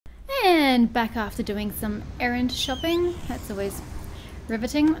And back after doing some errand shopping. That's always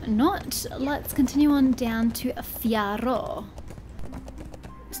riveting. Let's continue on down to Fiaro.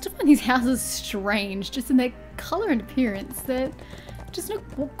 I still find these houses strange, just in their colour and appearance. They're just not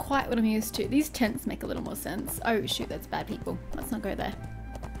quite what I'm used to. These tents make a little more sense. Oh shoot, that's bad people. Let's not go there.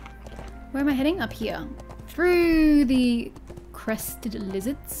 Where am I heading? Up here. Through the crested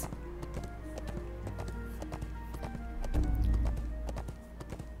lizards.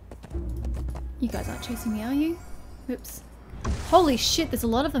 You guys aren't chasing me, are you? Oops. Holy shit, there's a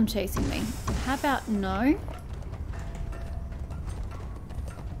lot of them chasing me. How about no?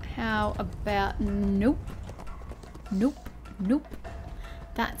 How about nope? Nope. Nope.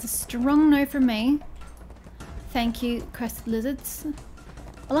 That's a strong no from me. Thank you, crested lizards.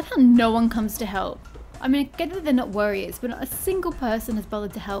 I love how no one comes to help. I mean, I get that they're not warriors, but not a single person has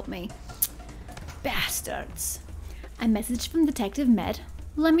bothered to help me. Bastards. A message from Detective Med.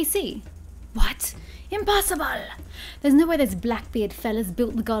 Let me see. What? Impossible! There's no way those Blackbeard fellas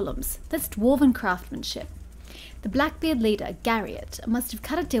built the golems. That's dwarven craftsmanship. The Blackbeard leader, Garriott, must have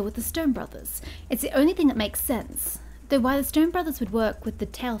cut a deal with the Stone Brothers. It's the only thing that makes sense. Though why the Stone Brothers would work with the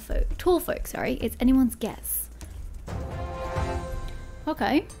tall folk, it's anyone's guess.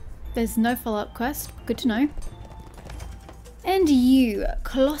 Okay. There's no follow-up quest. Good to know. And you,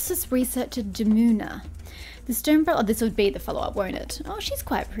 Colossus researcher Demuna. The Stone Brother. Oh, this would be the follow-up, won't it? Oh, she's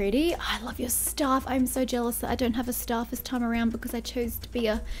quite pretty. I love your staff. I'm so jealous that I don't have a staff this time around because I chose to be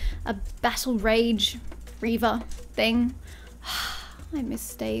a battle rage reaver thing. I miss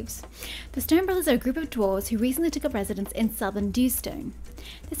staves. The Stone Brothers are a group of dwarves who recently took up residence in southern Dewstone.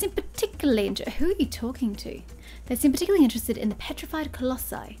 They seem particularly who are you talking to? They seem particularly interested in the petrified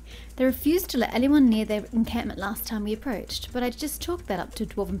colossi. They refused to let anyone near their encampment last time we approached, but I just chalked that up to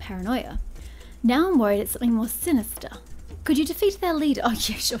dwarven paranoia. Now I'm worried it's something more sinister. Could you defeat their leader? Oh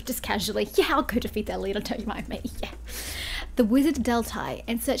yeah, sure, just casually. Yeah, I'll go defeat their leader, don't you mind me, yeah. The wizard Deltai,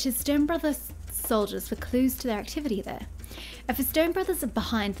 and search his Stone Brothers soldiers for clues to their activity there. If the Stone Brothers are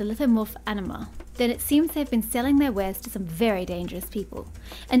behind the lithomorph anima, then it seems they've been selling their wares to some very dangerous people.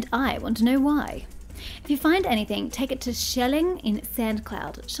 And I want to know why. If you find anything, take it to Shelling in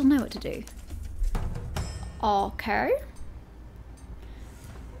Sandcloud. She'll know what to do. Okay.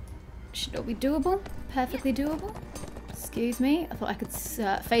 Should all be doable. Perfectly doable. Excuse me. I thought I could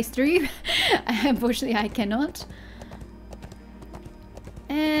face through you. Unfortunately, I cannot.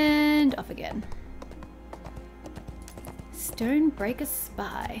 And off again. Stonebreaker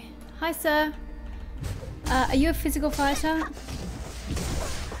Spy. Hi, sir. Are you a physical fighter?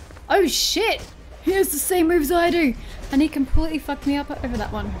 Oh, shit! He has the same moves I do! And he completely fucked me up over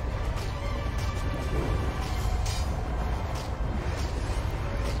that one.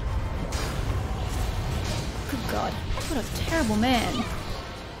 Good God. What a terrible man.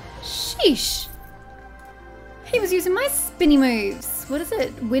 Sheesh! He was using my spinny moves. What is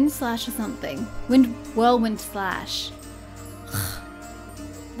it? Wind slash or something? Whirlwind slash.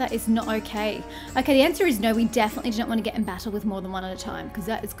 That is not okay. Okay, the answer is no, we definitely do not want to get in battle with more than one at a time, because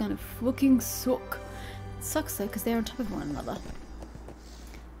that is gonna fucking suck. It sucks though, because they're on top of one another.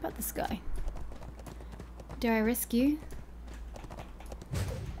 About this guy. Dare I risk you?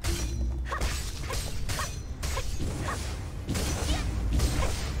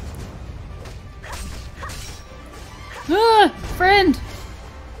 Ah! Friend!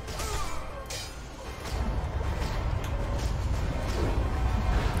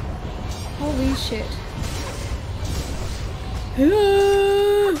 Holy shit.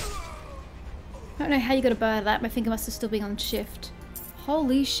 I don't know how you got a bar of that. My finger must have still been on shift.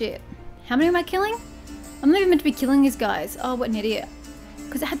 Holy shit. How many am I killing? I'm not even meant to be killing these guys. Oh, what an idiot.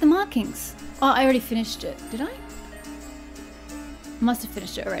 Because it had the markings. Oh, I already finished it. Did I? Must have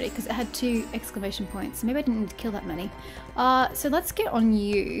finished it already because it had 2 exclamation points. Maybe I didn't need to kill that many. So let's get on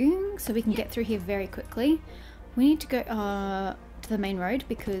you so we can get through here very quickly. We need to go to the main road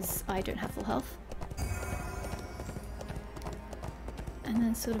because I don't have full health. And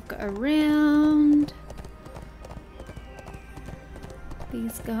then sort of go around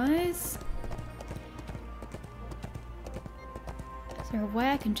these guys. Is there a way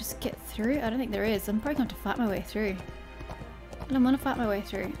I can just get through? I don't think there is. I'm probably going to fight my way through. I don't want to fight my way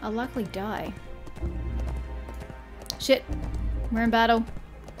through. I'll likely die. Shit. We're in battle.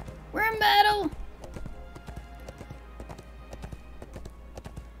 We're in battle!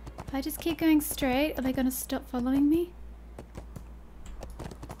 If I just keep going straight, are they going to stop following me?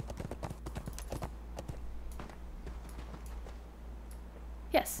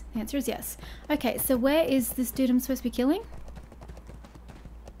 Yes. The answer is yes. Okay, so where is this dude I'm supposed to be killing?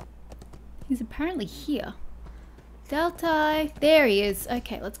 He's apparently here. Delta! There he is.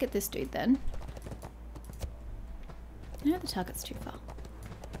 Okay, let's get this dude then. No, the target's too far.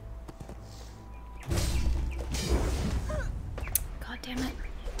 God damn it.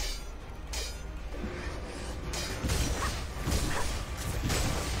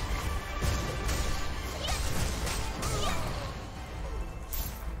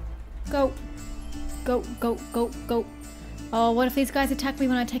 Go. Go, go, go, go. Oh, what if these guys attack me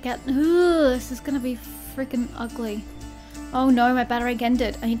when I take out... Ugh, this is gonna be freaking ugly. Oh no, my battery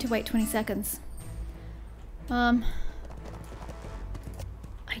ended. I need to wait 20 seconds. I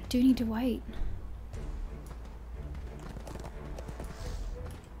do need to wait.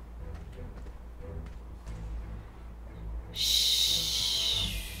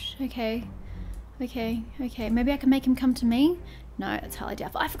 Shh. Okay. Okay, okay. Maybe I can make him come to me? No, that's highly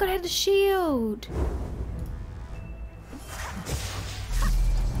doubtful. I forgot I had a shield!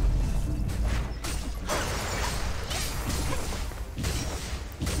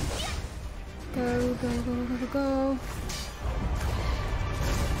 Go, go, go, go, go, go.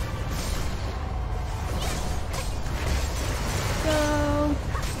 Go.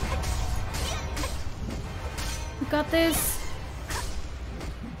 We got this.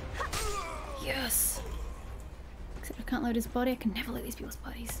 Yes. Except I can't load his body. I can never load these people's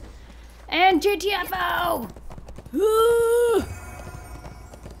bodies. And GTFO!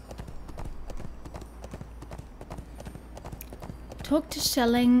 Talk to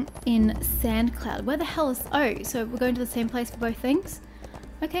Shelling in Sandcloud. Where the hell is... Oh, so we're going to the same place for both things?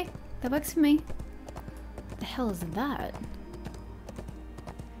 Okay, that works for me. What the hell is that?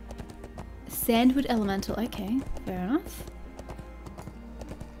 Sandwood Elemental. Okay, fair enough.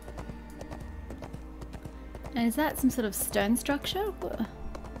 And is that some sort of stone structure?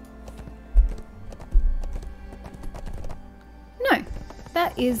 No,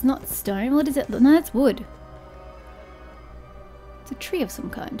 that is not stone. What is it? No, that's wood. A tree of some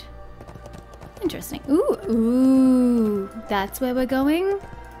kind. Interesting. Ooh, ooh, that's where we're going.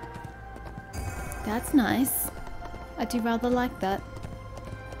 That's nice. I do rather like that.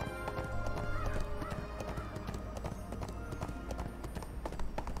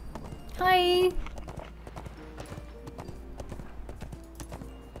 Hi.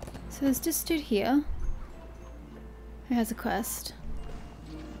 So there's this dude here who has a quest.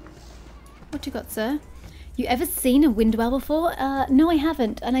 What you got, sir? You ever seen a wind well before? No, I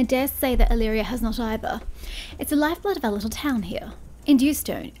haven't, and I dare say that Illyria has not either. It's the lifeblood of our little town here. In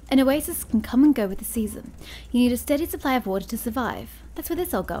Dewstone, an oasis can come and go with the season. You need a steady supply of water to survive. That's where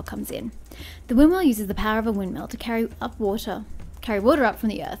this old girl comes in. The windmill uses the power of a windmill to carry water up from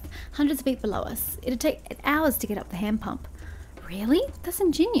the earth, hundreds of feet below us. It'd take hours to get up the hand pump. Really? That's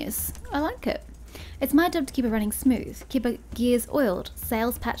ingenious. I like it. It's my job to keep it running smooth, keep her gears oiled,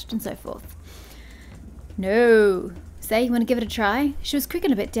 sails patched, and so forth. No. Say, you want to give it a try? She was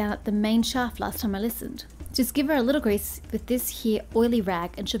creaking a bit down at the main shaft last time I listened. Just give her a little grease with this here oily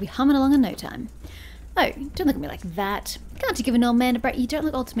rag and she'll be humming along in no time. Oh, don't look at me like that. Can't you give an old man a break? You don't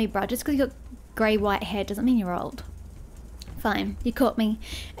look old to me, bruh. Just because you got grey-white hair doesn't mean you're old. Fine, you caught me.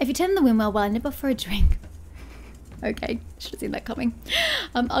 If you tend the windmill while I nip off for a drink. Okay, should have seen that coming.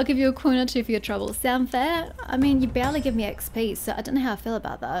 I'll give you a coin or two for your trouble. Sound fair? I mean, you barely give me XP, so I don't know how I feel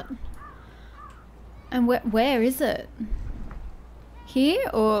about that. And where is it? Here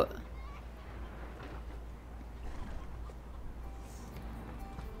or...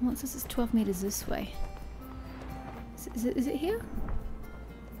 What's this? It's 12 meters this way. Is it here?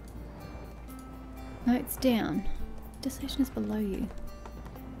 No, it's down. Destination is below you.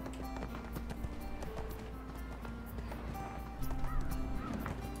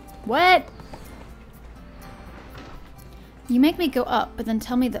 What? You make me go up, but then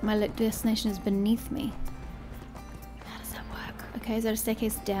tell me that my destination is beneath me. How does that work? Okay, is there a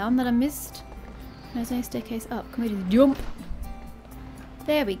staircase down that I missed? No, there's no staircase up. Can we just jump?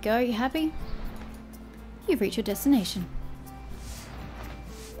 There we go. You happy? You've reached your destination.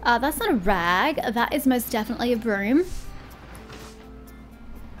 That's not a rag. That is most definitely a broom.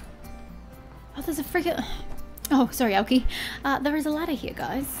 Oh, there's a freaking... Oh, sorry, Alki. There is a ladder here,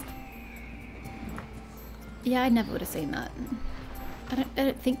 guys. Yeah, I never would have seen that. I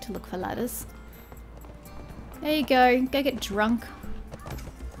don't think to look for ladders. There you go. Go get drunk.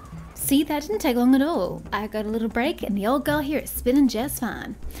 See, that didn't take long at all. I got a little break and the old girl here is spinning just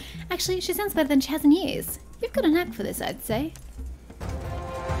fine. Actually, she sounds better than she has in years. You've got a knack for this, I'd say.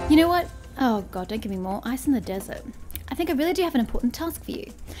 You know what? Oh god, don't give me more. Ice in the desert. I think I really do have an important task for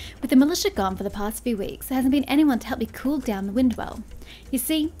you. With the militia gone for the past few weeks, there hasn't been anyone to help me cool down the wind well. You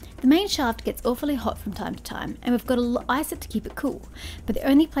see, the main shaft gets awfully hot from time to time, and we've got to ice it to keep it cool. But the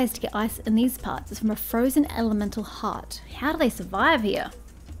only place to get ice in these parts is from a frozen elemental heart. How do they survive here?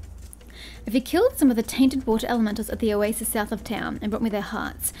 If you killed some of the tainted water elementals at the oasis south of town and brought me their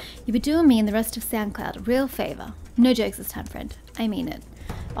hearts, you'd be doing me and the rest of SoundCloud a real favour. No jokes this time, friend. I mean it.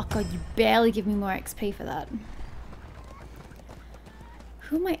 Oh god, you barely give me more XP for that.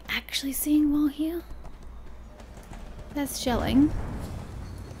 Who am I actually seeing while here? There's shelling.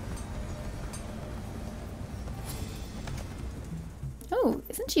 Oh,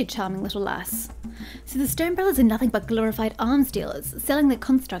 isn't she a charming little lass? So the Stone Brothers are nothing but glorified arms dealers, selling their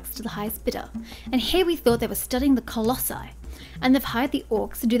constructs to the highest bidder. And here we thought they were studying the Colossi. And they've hired the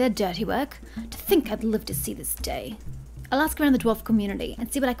orcs to do their dirty work. To think I'd live to see this day. I'll ask around the dwarf community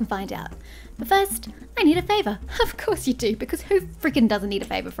and see what I can find out. But first, I need a favour. Of course you do, because who freaking doesn't need a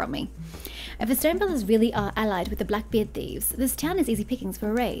favour from me? If the Stone Brothers really are allied with the Blackbeard thieves, this town is easy pickings for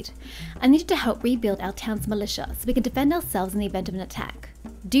a raid. I need you to help rebuild our town's militia so we can defend ourselves in the event of an attack.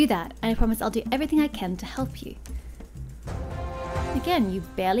 Do that, and I promise I'll do everything I can to help you. Again, you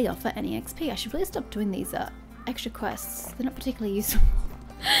barely offer any XP. I should really stop doing these extra quests. They're not particularly useful.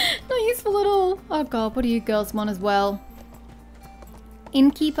 Not useful at all. Oh god, what do you girls want as well?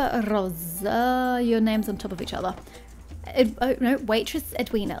 Innkeeper Rosa, your names on top of each other. Oh no, Waitress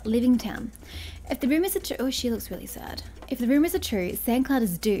Edwina, living town. If the rumors are true, oh she looks really sad. If the rumors are true, SoundCloud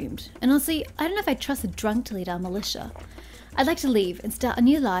is doomed. And honestly, I don't know if I trust a drunk to lead our militia. I'd like to leave and start a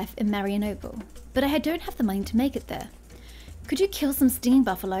new life in Marianople, but I don't have the money to make it there. Could you kill some stinging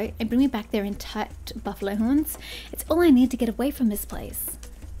buffalo and bring me back their intact buffalo horns? It's all I need to get away from this place.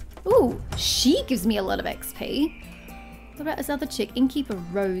 Ooh, she gives me a lot of XP. What about this other chick, Innkeeper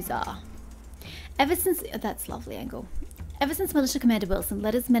Rosa? Ever since, oh, that's lovely angle. Ever since Militia Commander Wilson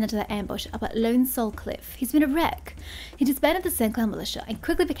led his men into the ambush up at Lone Soul Cliff, he's been a wreck. He disbanded the SoundCloud militia and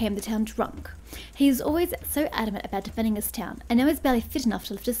quickly became the town drunk. He is always so adamant about defending his town, and now he's barely fit enough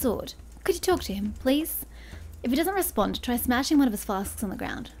to lift a sword. Could you talk to him, please? If he doesn't respond, try smashing one of his flasks on the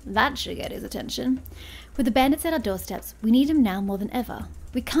ground. That should get his attention. With the bandits at our doorsteps, we need him now more than ever.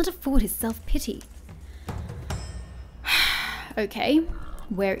 We can't afford his self-pity. Okay,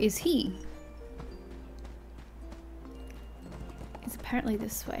 where is he? It's apparently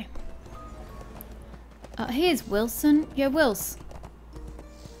this way. Here's Wilson. Yeah, Wills.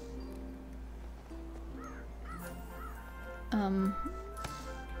 I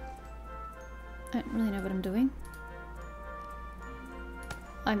don't really know what I'm doing.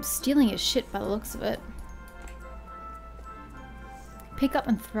 I'm stealing his shit by the looks of it. Pick up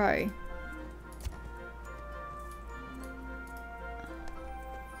and throw.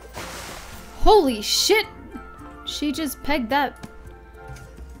 Holy shit! She just pegged that.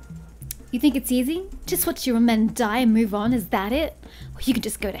 You think it's easy? Just watch your men die and move on, is that it? Well, you could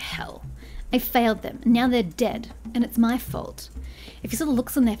just go to hell. I failed them, and now they're dead, and it's my fault. If you saw the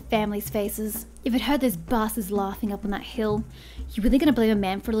looks on their families' faces, if you'd heard those bastards laughing up on that hill, you really gonna blame a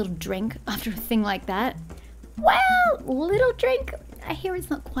man for a little drink after a thing like that? Well, little drink? I hear it's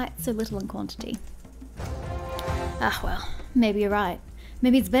not quite so little in quantity. Ah well, maybe you're right.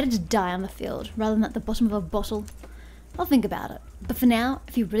 Maybe it's better to die on the field, rather than at the bottom of a bottle. I'll think about it. But for now,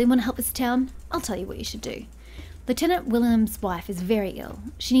 if you really want to help this town, I'll tell you what you should do. Lieutenant William's wife is very ill.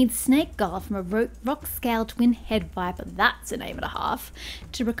 She needs snake gall from a rock-scale twin-head viper, that's a name and a half,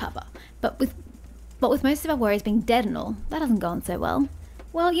 to recover. But with most of our warriors being dead and all, that hasn't gone so well.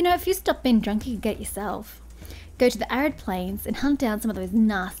 Well, you know, if you stop being drunk, you can get it yourself. Go to the arid plains and hunt down some of those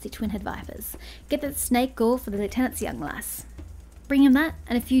nasty twin-head vipers. Get that snake gall for the lieutenant's young lass. Bring him that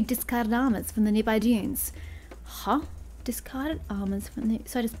and a few discarded armors from the nearby dunes. Huh? Discarded armors from the...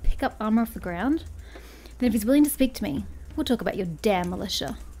 So I just pick up armor off the ground? Then if he's willing to speak to me, we'll talk about your damn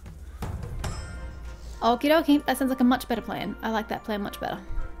militia. Okie dokie, that sounds like a much better plan. I like that plan much better.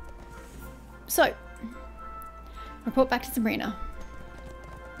 So, report back to Sabrina.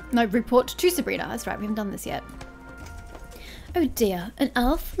 No, report to Sabrina. That's right, we haven't done this yet. Oh dear, an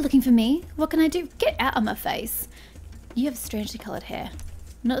elf looking for me? What can I do? Get out of my face. You have strangely coloured hair.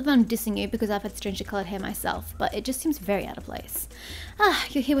 Not that I'm dissing you because I've had strangely coloured hair myself, but it just seems very out of place. Ah,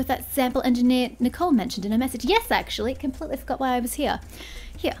 you're here with that sample engineer Nicole mentioned in her message. Yes, actually, completely forgot why I was here.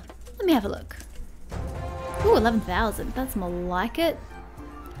 Here, let me have a look. Ooh, 11,000. That's more like it.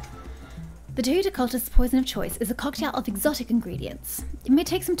 The Dahuta cultist's poison of choice is a cocktail of exotic ingredients. It may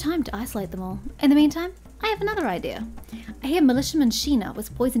take some time to isolate them all. In the meantime, I have another idea. I hear militiaman Sheena was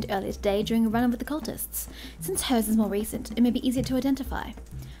poisoned earlier today during a run-in with the cultists. Since hers is more recent, it may be easier to identify.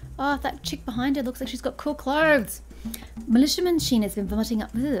 Oh, that chick behind her looks like she's got cool clothes. Militiaman Sheen has been vomiting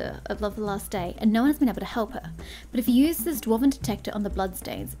up of the last day, and no one has been able to help her. But if you use this dwarven detector on the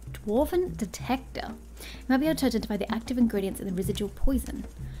bloodstains, you might be able to identify the active ingredients in the residual poison.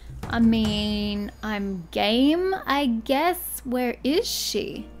 I mean, I'm game, I guess. Where is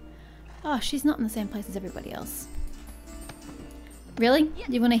she? Oh, she's not in the same place as everybody else. Really?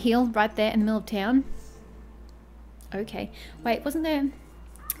 You want to heal right there in the middle of town? Okay. Wait, wasn't there...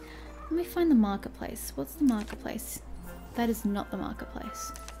 Let me find the marketplace. What's the marketplace? That is not the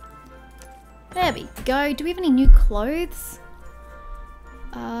marketplace. There we go. Do we have any new clothes?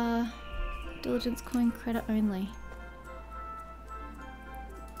 Diligence coin credit only.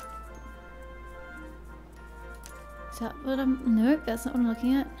 Is that what I'm... Nope, that's not what I'm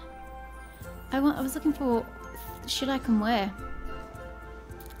looking at. I was looking for shit I can wear.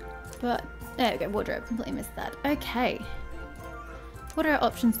 But, there we go, wardrobe. Completely missed that. Okay. What are our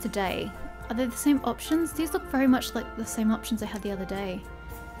options today? Are they the same options? These look very much like the same options I had the other day.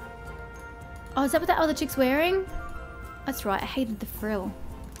 Oh, is that what that other chick's wearing? That's right, I hated the frill.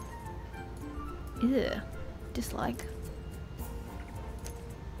 Ew. Dislike.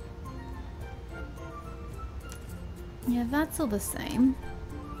 Yeah, that's all the same.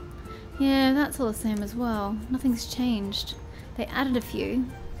 Yeah, that's all the same as well. Nothing's changed. They added a few,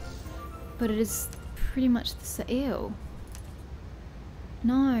 but it is pretty much the same. Ew.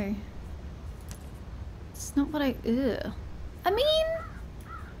 No. It's not what I... Ugh. I mean...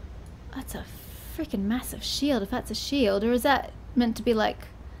 That's a freaking massive shield, if that's a shield. Or is that meant to be like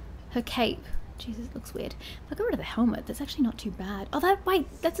her cape? Jesus, it looks weird. If I got rid of the helmet, that's actually not too bad. Oh, wait,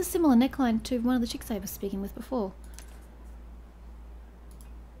 that's a similar neckline to one of the chicks I was speaking with before.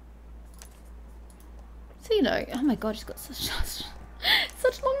 So, you know, oh my god, she's got such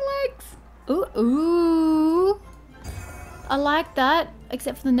long legs. Ooh, ooh. I like that,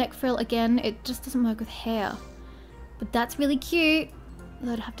 except for the neck frill again. It just doesn't work with hair. But that's really cute.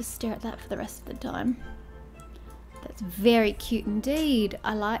 Although I'd have to stare at that for the rest of the time. That's very cute indeed.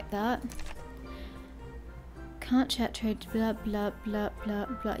 I like that. Can't chat, trade, blah, blah, blah, blah,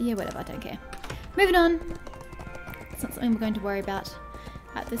 blah. Yeah, whatever, I don't care. Moving on. It's not something we're going to worry about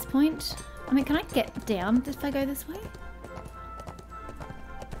at this point. I mean, can I get down if I go this way?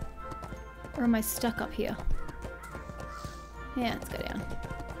 Or am I stuck up here? Yeah, let's go down.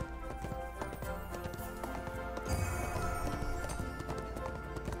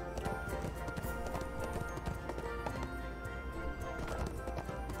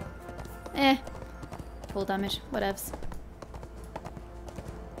 Full damage, whatevs.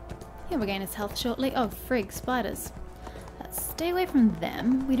 He'll regain his health shortly. Oh, frig, spiders. Let's stay away from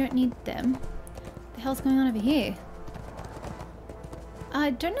them. We don't need them. What the hell's going on over here? I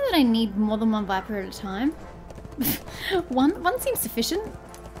don't know that I need more than one viper at a time. One seems sufficient.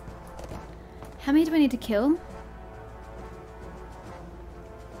 How many do I need to kill?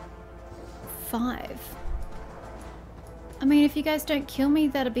 5. I mean, if you guys don't kill me,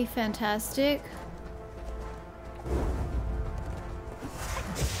 that'd be fantastic.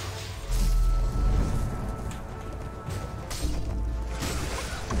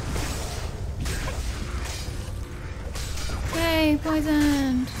 Yay,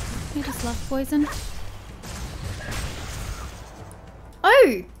 poisoned. I just love poison.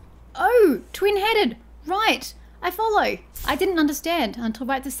 Oh! Oh! Twin-headed! Right! I follow. I didn't understand until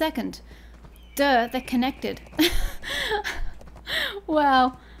right this second. Duh, they're connected.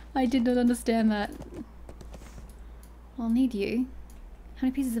 Wow, I did not understand that. I'll need you. How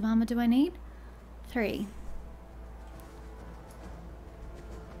many pieces of armor do I need? 3.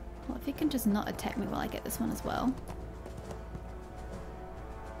 Well, if you can just not attack me while I get this one as well.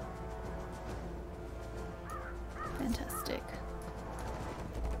 Fantastic.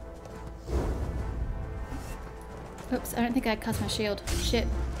 Oops, I don't think I cast my shield. Shit.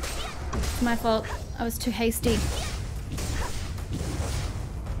 It's my fault. I was too hasty.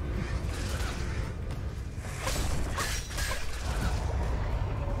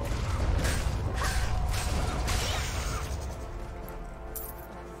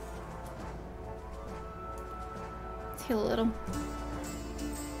 Let's heal a little.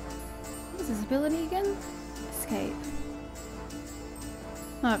 What is this ability again? Escape.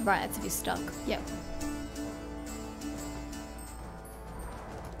 Oh, right, that's if you're stuck. Yep.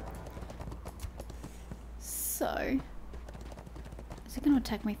 So, is it going to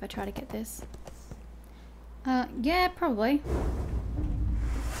attack me if I try to get this? Yeah, probably.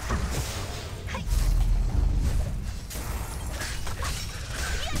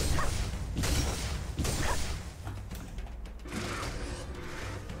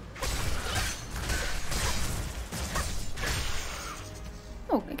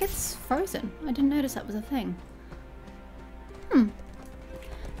 Oh, it gets frozen. I didn't notice that was a thing.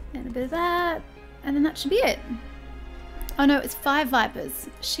 And a bit of that. And then that should be it. Oh no, it's 5 vipers.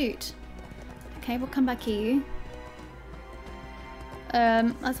 Shoot. Okay, we'll come back here.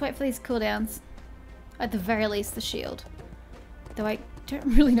 Let's wait for these cooldowns. At the very least, the shield. Though I don't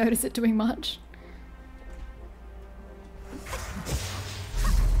really notice it doing much.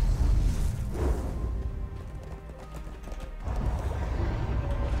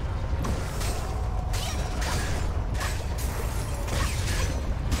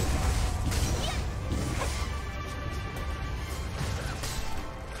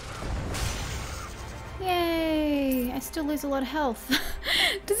 Yay! I still lose a lot of health.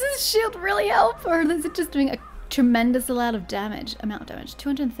 Does this shield really help, or is it just doing a tremendous amount of damage?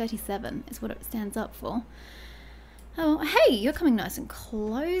 237 is what it stands up for. Oh, hey, you're coming nice and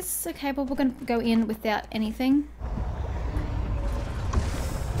close. Okay, well, we're going to go in without anything.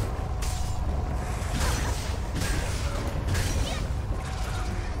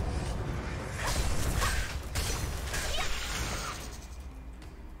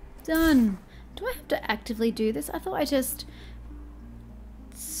 Done. Do I have to actively do this? I thought I just...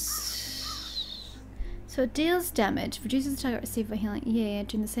 So it deals damage, reduces the target received by healing. Yeah,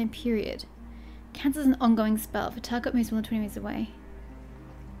 during the same period. Cancels an ongoing spell if a target moves more than 20 meters away.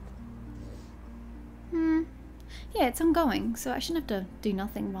 Yeah, it's ongoing, so I shouldn't have to do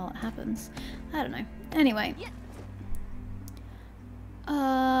nothing while it happens. I don't know. Anyway.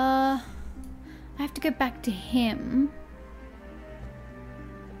 I have to go back to him.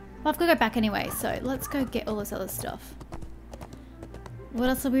 Well, I've got to go back anyway, so let's go get all this other stuff. What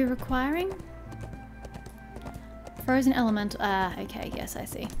else are we requiring? Frozen element. Okay, yes, I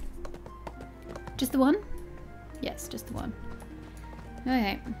see. Just the one? Yes, just the one.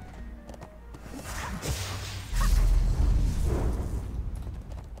 Okay.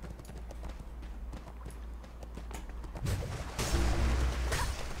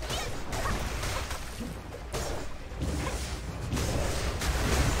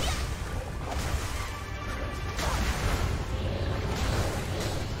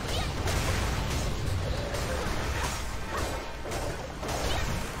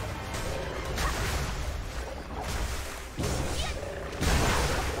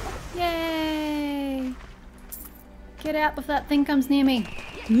 Yay! Get out before that thing comes near me.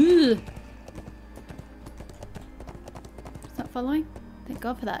 Ugh. It's not following? Thank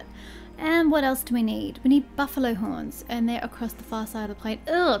God for that. And what else do we need? We need buffalo horns, and they're across the far side of the plane.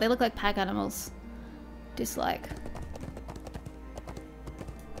 Ugh, they look like pack animals. Dislike.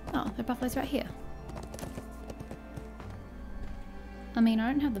 Oh, the buffalo's right here. I mean,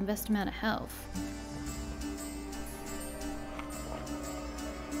 I don't have the best amount of health.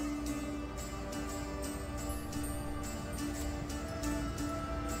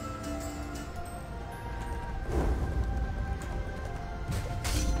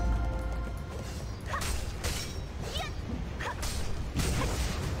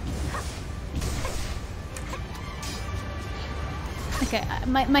 Okay,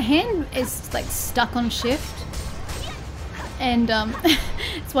 my hand is like stuck on shift, and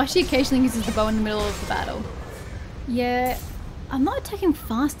it's why she occasionally uses the bow in the middle of the battle. Yeah, I'm not attacking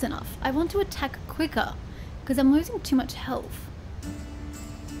fast enough. I want to attack quicker because I'm losing too much health.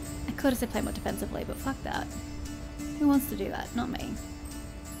 I could have said play more defensively, but fuck that. Who wants to do that? Not me.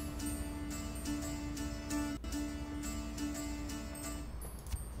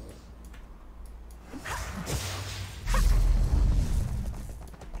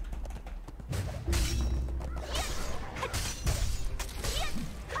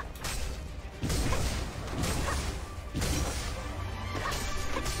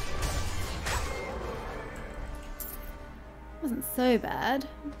 Wasn't so bad.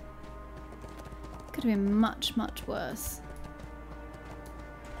 Could have been much, much worse.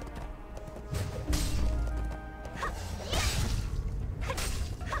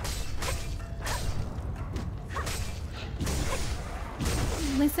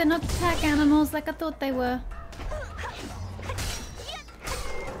 At least they're not pack animals like I thought they were.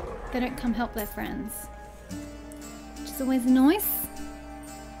 They don't come help their friends. Which is always nice.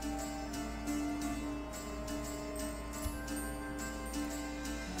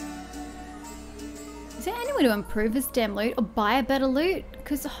 Is there any way to improve this damn loot or buy a better loot?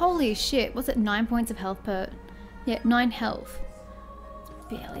 Because holy shit, what's it, 9 points of health per... Yeah, 9 health. It's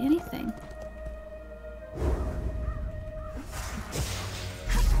barely anything.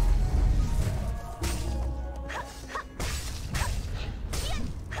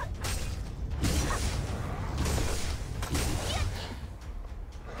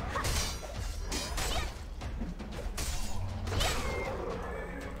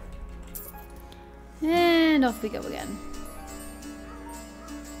 And off we go again.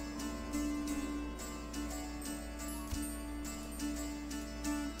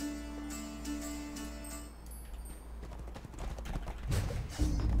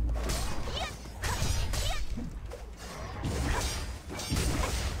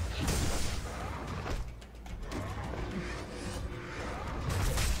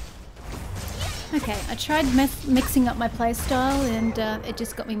 Okay, I tried mixing up my playstyle and it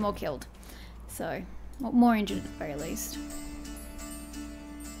just got me more killed. So, well, more injured at the very least.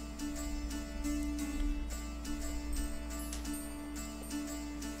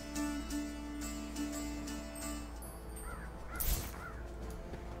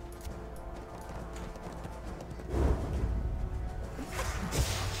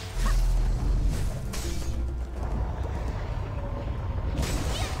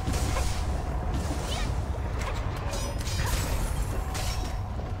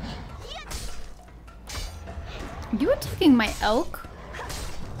 Are you attacking my elk?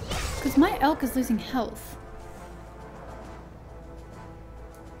 Because my elk is losing health.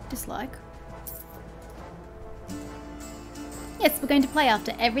 Dislike. Yes, we're going to play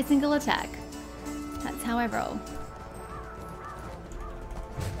after every single attack. That's how I roll.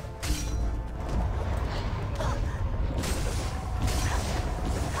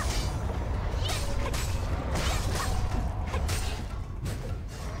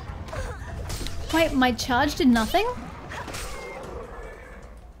 Wait, my charge did nothing?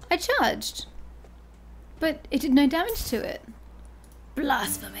 I charged, but it did no damage to it.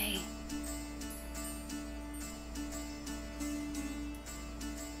 Blasphemy.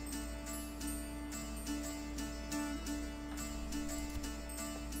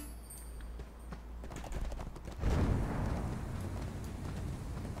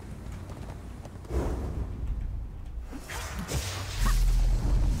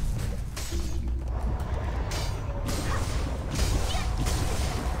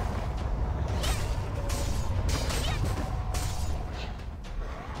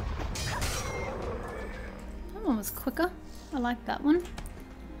 Was quicker. I like that one.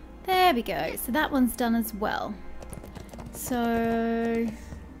 There we go. So that one's done as well. So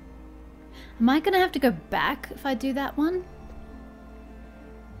am I gonna have to go back if I do that one?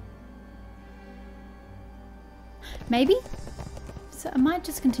 Maybe? So I might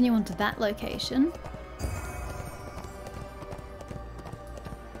just continue on to that location.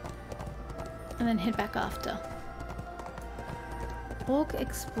 And then head back after. Orc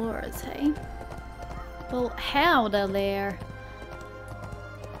Explorers, hey? Well, howdy there.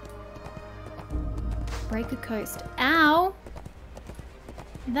 Break a coast. Ow!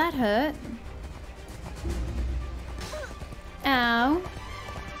 That hurt. Ow.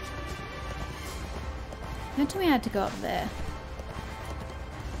 Don't tell me I had to go up there.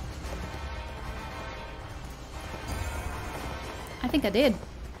 I think I did.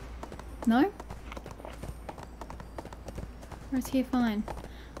 No? Or is he fine?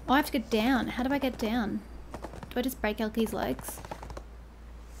 Oh, I have to get down. How do I get down? Do I just break Elky's legs?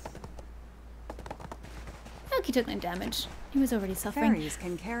 Elky took no damage. He was already suffering. Ferries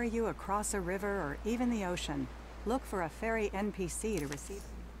can carry you across a river or even the ocean. Look for a ferry NPC to receive.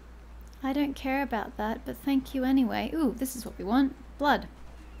 I don't care about that, but thank you anyway. Ooh, this is what we want. Blood.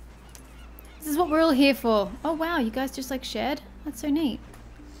 This is what we're all here for. Oh wow, you guys just like shared? That's so neat.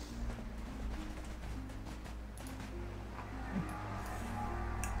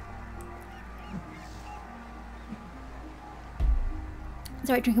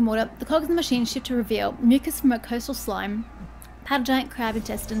 Sorry, drinking water. The cogs in the machine shift to reveal mucus from a coastal slime, powder giant crab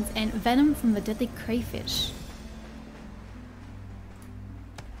intestines, and venom from the deadly crayfish.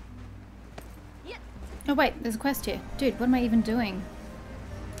 Oh wait, there's a quest here. Dude, what am I even doing?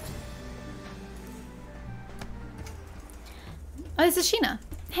 Oh, this is Sheena.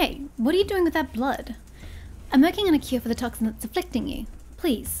 Hey, what are you doing with that blood? I'm working on a cure for the toxin that's afflicting you.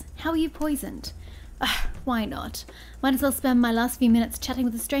 Please, how are you poisoned? Why not? Might as well spend my last few minutes chatting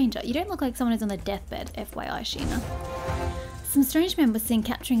with a stranger. You don't look like someone who's on their deathbed, FYI, Sheena. Some strange men were seen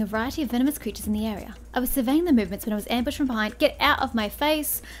capturing a variety of venomous creatures in the area. I was surveying their movements when I was ambushed from behind, get out of my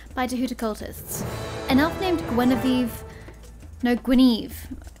face, by Tahuta cultists. An elf named Guinevere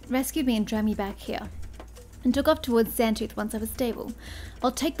rescued me and dragged me back here, and took off towards Sandtooth once I was stable.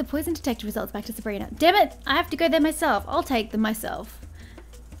 I'll take the poison detector results back to Sabrina. Damn it! I have to go there myself. I'll take them myself.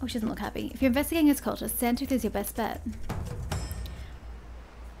 Oh, she doesn't look happy. If you're investigating as cultists, Sandtooth is your best bet.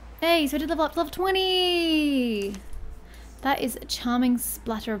 Hey, so I did level up to level 20! That is a charming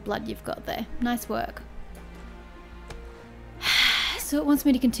splatter of blood you've got there. Nice work. So it wants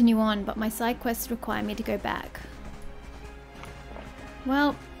me to continue on, but my side quests require me to go back.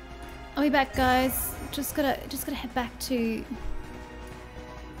 Well, I'll be back, guys. Just gotta head back to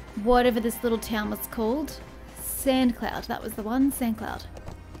whatever this little town was called. Sandcloud, that was the one. Sandcloud.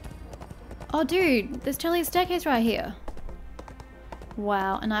 Oh dude, there's totally a staircase right here.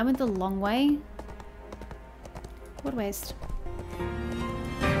 Wow, and I went the long way. What a waste.